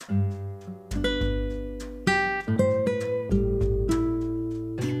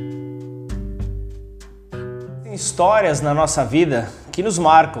histórias na nossa vida que nos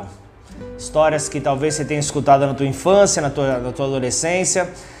marcam. Histórias que talvez você tenha escutado na tua infância, na tua adolescência.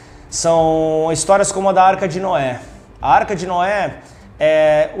 São histórias como a da Arca de Noé. A Arca de Noé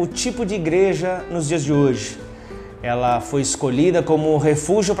é o tipo de igreja nos dias de hoje. Ela foi escolhida como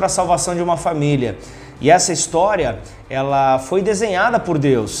refúgio para a salvação de uma família. E essa história, ela foi desenhada por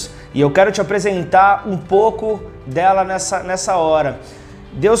Deus. E eu quero te apresentar um pouco dela nessa hora.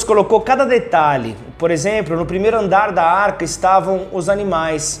 Deus colocou cada detalhe. Por exemplo, no primeiro andar da arca estavam os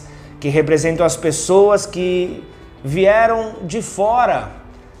animais, que representam as pessoas que vieram de fora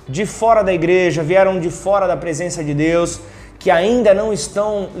da igreja, vieram de fora da presença de Deus, que ainda não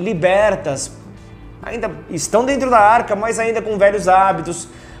estão libertas, ainda estão dentro da arca, mas ainda com velhos hábitos,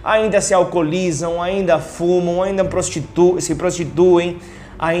 ainda se alcoolizam, ainda fumam, ainda se prostituem,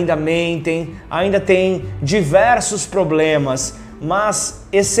 ainda mentem, ainda têm diversos problemas. Mas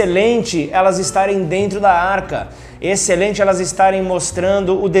excelente elas estarem dentro da arca, excelente elas estarem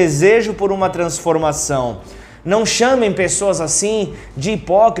mostrando o desejo por uma transformação. Não chamem pessoas assim de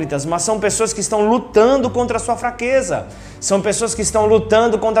hipócritas, mas são pessoas que estão lutando contra a sua fraqueza. São pessoas que estão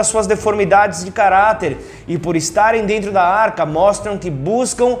lutando contra as suas deformidades de caráter e por estarem dentro da arca mostram que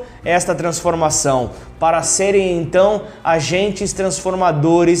buscam esta transformação para serem então agentes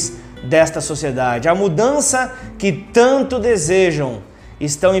transformadores desta sociedade. A mudança que tanto desejam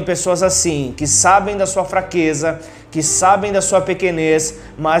estão em pessoas assim, que sabem da sua fraqueza, que sabem da sua pequenez,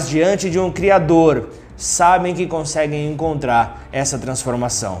 mas diante de um Criador sabem que conseguem encontrar essa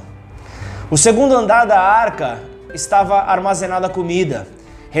transformação. O segundo andar da arca estava armazenada comida.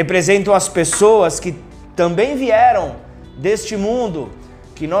 Representam as pessoas que também vieram deste mundo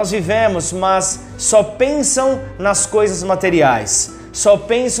que nós vivemos, mas só pensam nas coisas materiais. Só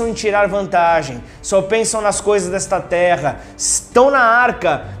pensam em tirar vantagem, só pensam nas coisas desta terra, estão na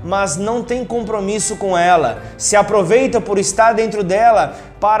arca, mas não têm compromisso com ela, se aproveitam por estar dentro dela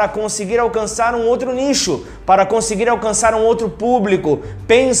para conseguir alcançar um outro nicho, para conseguir alcançar um outro público,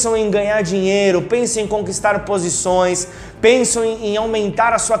 pensam em ganhar dinheiro, pensam em conquistar posições, pensam em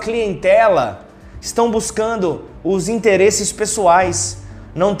aumentar a sua clientela, estão buscando os interesses pessoais,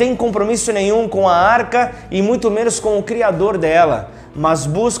 não têm compromisso nenhum com a arca e muito menos com o Criador dela, mas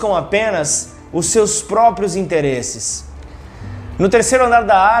buscam apenas os seus próprios interesses. No terceiro andar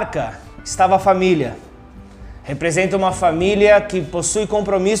da arca estava a família. Representa uma família que possui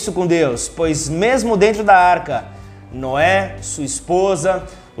compromisso com Deus, pois mesmo dentro da arca, Noé, sua esposa,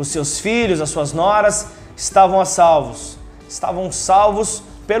 os seus filhos, as suas noras, estavam salvos. Estavam salvos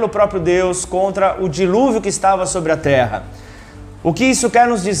pelo próprio Deus contra o dilúvio que estava sobre a terra. O que isso quer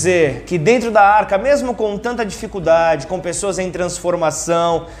nos dizer? Que dentro da arca, mesmo com tanta dificuldade, com pessoas em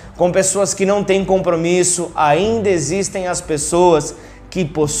transformação, com pessoas que não têm compromisso, ainda existem as pessoas que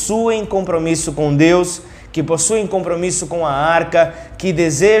possuem compromisso com Deus, que possuem compromisso com a arca, que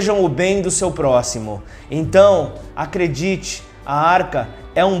desejam o bem do seu próximo. Então, acredite, a arca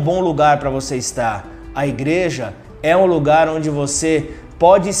é um bom lugar para você estar. A igreja é um lugar onde você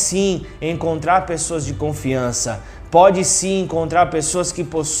pode sim encontrar pessoas de confiança, pode sim encontrar pessoas que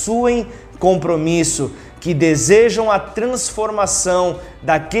possuem compromisso, que desejam a transformação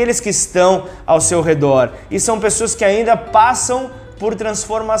daqueles que estão ao seu redor. E são pessoas que ainda passam por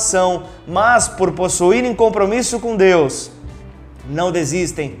transformação, mas por possuírem compromisso com Deus, não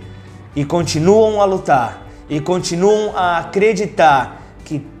desistem e continuam a lutar, e continuam a acreditar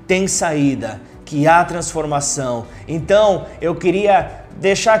que tem saída, que há transformação. Então, eu queria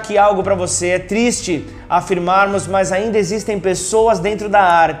deixar aqui algo para você. É triste afirmarmos, mas ainda existem pessoas dentro da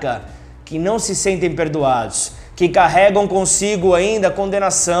arca que não se sentem perdoados, que carregam consigo ainda a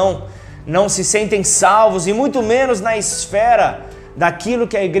condenação, não se sentem salvos e muito menos na esfera daquilo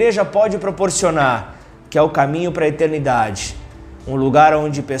que a igreja pode proporcionar, que é o caminho para a eternidade. Um lugar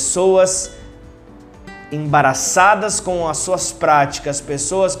onde pessoas embaraçadas com as suas práticas,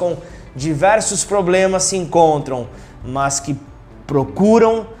 pessoas com diversos problemas se encontram, mas que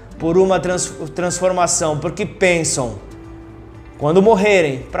procuram por uma transformação, porque pensam, quando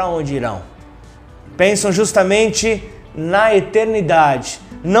morrerem, para onde irão? Pensam justamente na eternidade,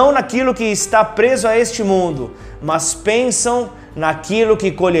 não naquilo que está preso a este mundo, mas pensam naquilo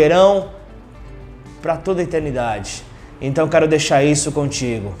que colherão para toda a eternidade. Então quero deixar isso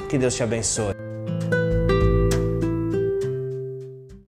contigo. Que Deus te abençoe.